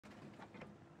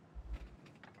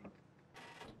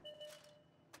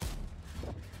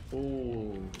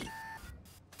Oh.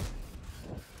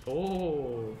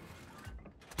 Oh.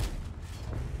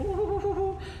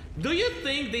 Do you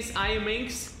think these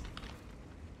iyouxin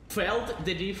felt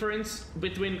the difference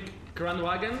between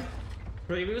Kranvagn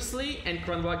previously and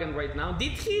Kranvagn right now?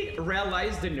 Did he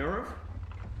realize the nerf?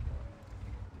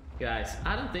 Guys,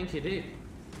 I don't think he did.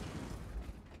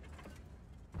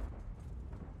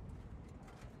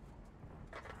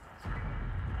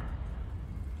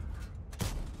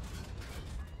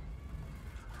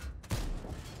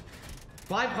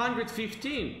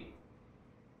 $515.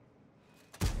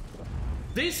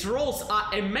 These rolls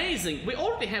are amazing. We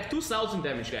already have 2000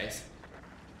 damage, guys.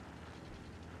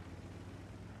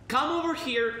 Come over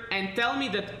here and tell me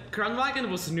that Kranvagn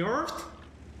was nerfed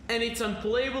and it's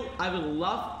unplayable. I will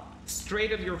laugh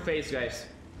straight at your face, guys.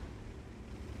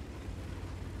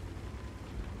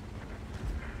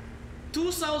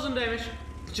 2000 damage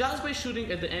just by shooting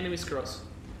at the enemy's cross.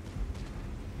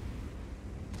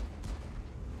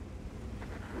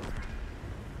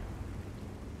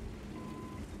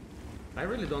 I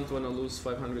really don't want to lose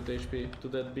 500 HP to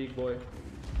that big boy.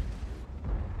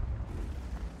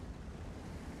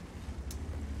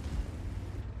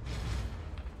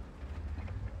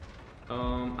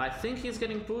 I think he's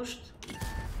getting pushed.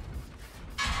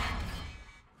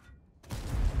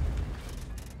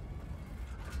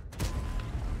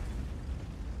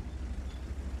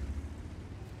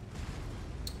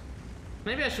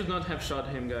 Maybe I should not have shot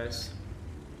him, guys.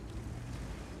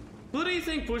 Who do you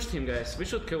think pushed him, guys? We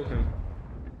should kill him.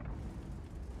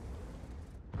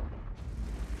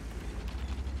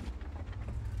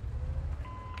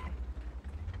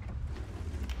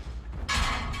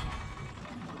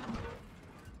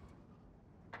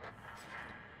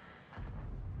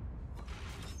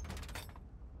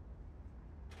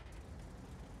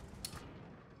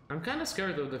 I'm kinda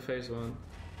scared of the phase one.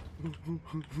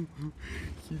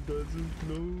 He doesn't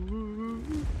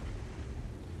know.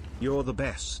 You're the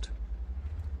best.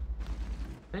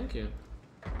 Thank you.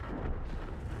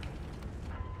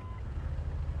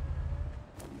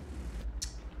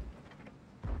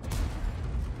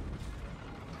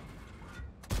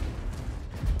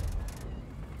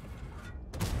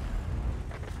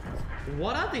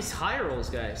 What are these high rolls,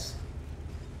 guys?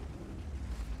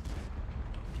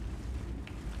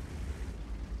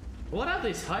 What are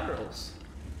these high rolls?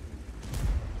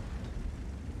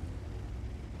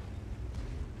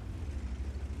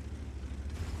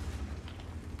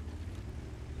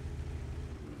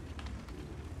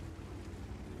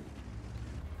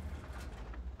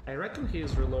 I reckon he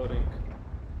is reloading.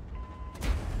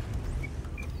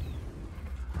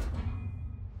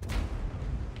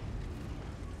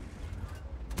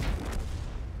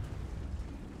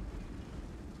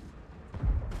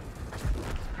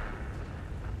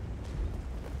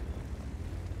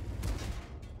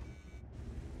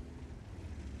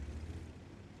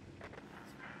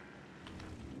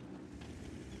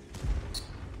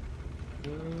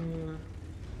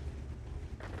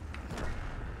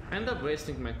 End up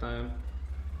wasting my time.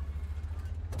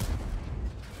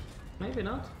 Maybe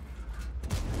not.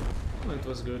 Oh, it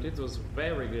was good. It was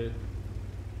very good.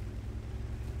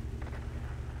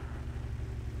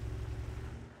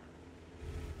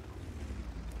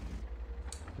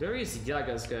 There is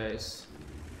Yagas, guys.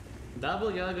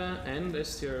 Double Yaga and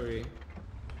Estuary.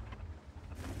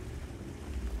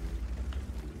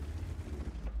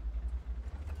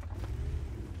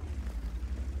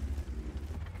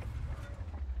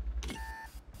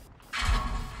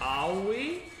 Are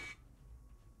we?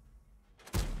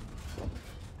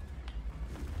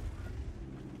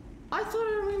 I thought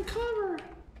I was in cover.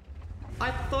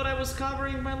 I thought I was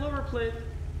covering my lower plate.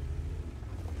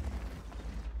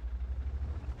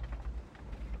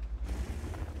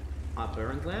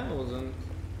 Apparently I wasn't.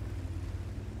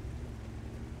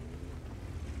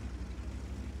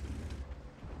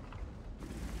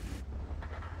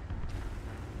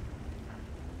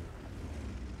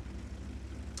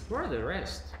 Where are the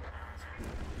rest?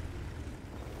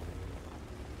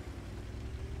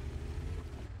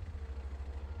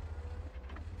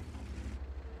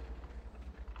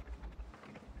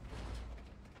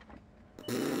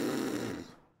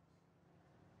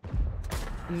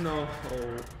 No.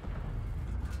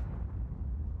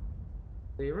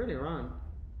 They really run.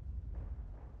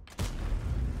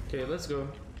 Okay, let's go.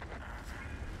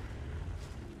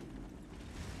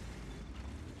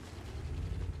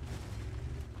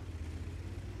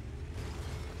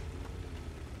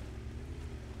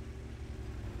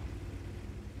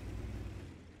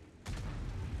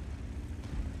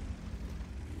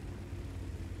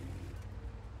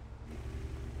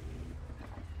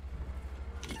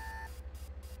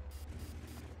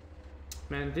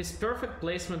 Man, this perfect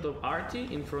placement of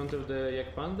Artie in front of the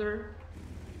Yak Panther.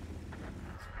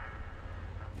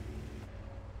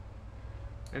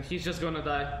 And he's just gonna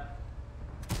die.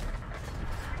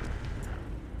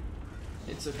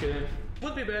 It's okay.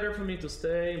 Would be better for me to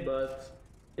stay, but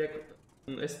Yak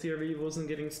STRV wasn't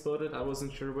getting spotted. I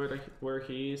wasn't sure where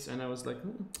he is, and I was like,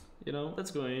 you know,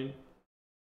 let's go in.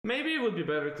 Maybe it would be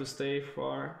better to stay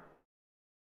far.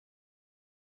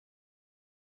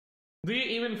 Do you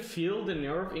even feel the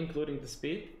nerf, including the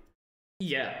speed?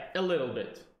 Yeah, a little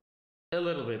bit. A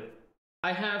little bit.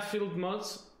 I have field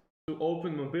mods to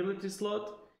open mobility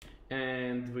slot,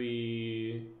 and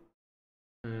we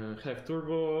have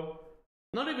turbo,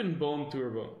 not even bone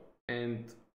turbo,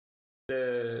 and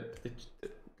the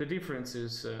difference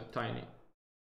is tiny.